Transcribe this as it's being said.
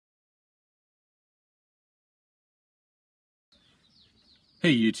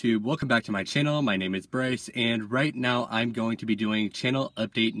Hey YouTube, welcome back to my channel. My name is Bryce, and right now I'm going to be doing channel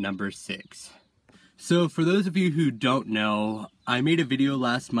update number 6. So for those of you who don't know, I made a video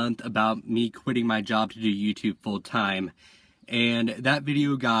last month about me quitting my job to do YouTube full time, and that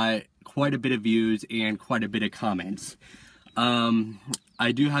video got quite a bit of views and quite a bit of comments.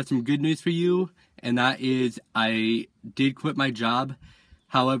 I do have some good news for you, and that is I did quit my job.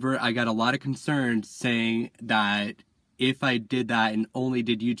 However, I got a lot of concerns saying that if I did that and only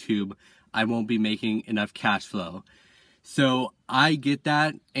did YouTube, I won't be making enough cash flow. So I get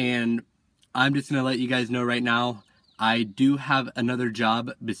that, and I'm just gonna let you guys know right now, I do have another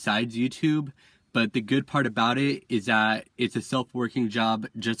job besides YouTube, but the good part about it is that it's a self-working job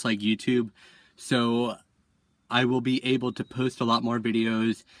just like YouTube. So I will be able to post a lot more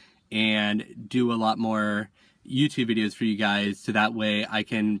videos and do a lot more YouTube videos for you guys, so that way I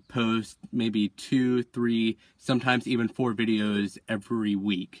can post maybe 2, 3, sometimes even 4 videos every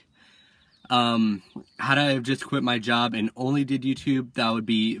week. Had I have just quit my job and only did YouTube, that would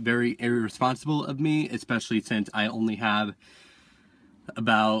be very irresponsible of me, especially since I only have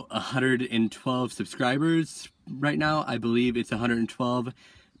about 112 subscribers right now. I believe it's 112,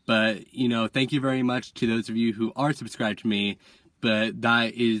 but you know, thank you very much to those of you who are subscribed to me. But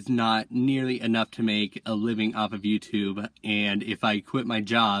that is not nearly enough to make a living off of YouTube, and if I quit my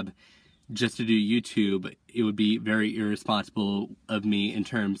job just to do YouTube, it would be very irresponsible of me in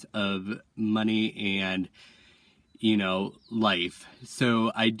terms of money and, you know, life.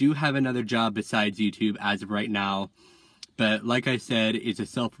 So I do have another job besides YouTube as of right now, but like I said, it's a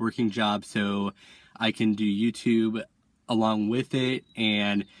self-working job, so I can do YouTube along with it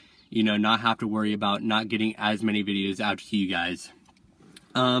and, you know, not have to worry about not getting as many videos out to you guys.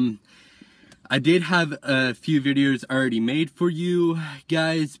 I did have a few videos already made for you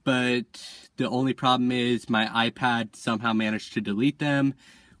guys, but the only problem is my iPad somehow managed to delete them,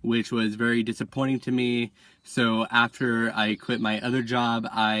 which was very disappointing to me. So after I quit my other job,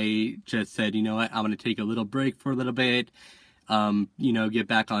 I just said, you know what, I'm going to take a little break for a little bit, you know, get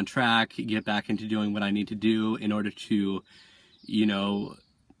back on track, get back into doing what I need to do in order to, you know,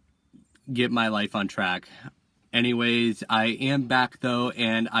 get my life on track. Anyways, I am back though,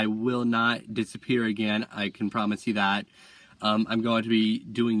 and I will not disappear again. I can promise you that. I'm going to be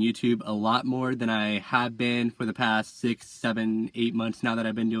doing YouTube a lot more than I have been for the past 6, 7, 8 months now that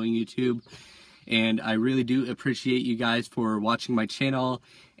I've been doing YouTube. And I really do appreciate you guys for watching my channel.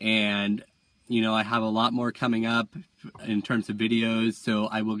 And, you know, I have a lot more coming up in terms of videos, so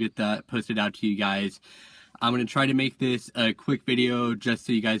I will get that posted out to you guys. I'm going to try to make this a quick video just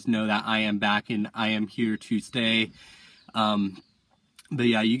so you guys know that I am back and I am here to stay. But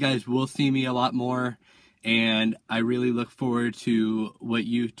yeah, you guys will see me a lot more, and I really look forward to what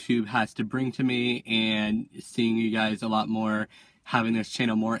YouTube has to bring to me and seeing you guys a lot more, having this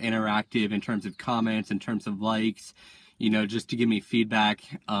channel more interactive in terms of comments, in terms of likes, you know, just to give me feedback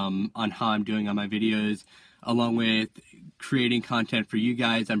on how I'm doing on my videos, along with creating content for you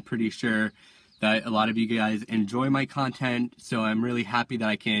guys. I'm pretty sure that a lot of you guys enjoy my content, so I'm really happy that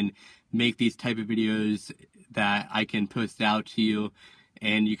I can make these type of videos that I can post out to you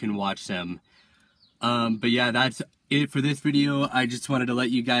and you can watch them. But yeah, that's it for this video. I just wanted to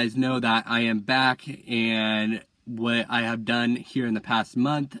let you guys know that I am back and what I have done here in the past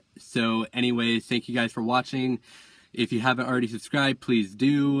month. So anyways, thank you guys for watching. If you haven't already subscribed, please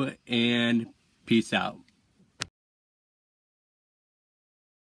do, and peace out.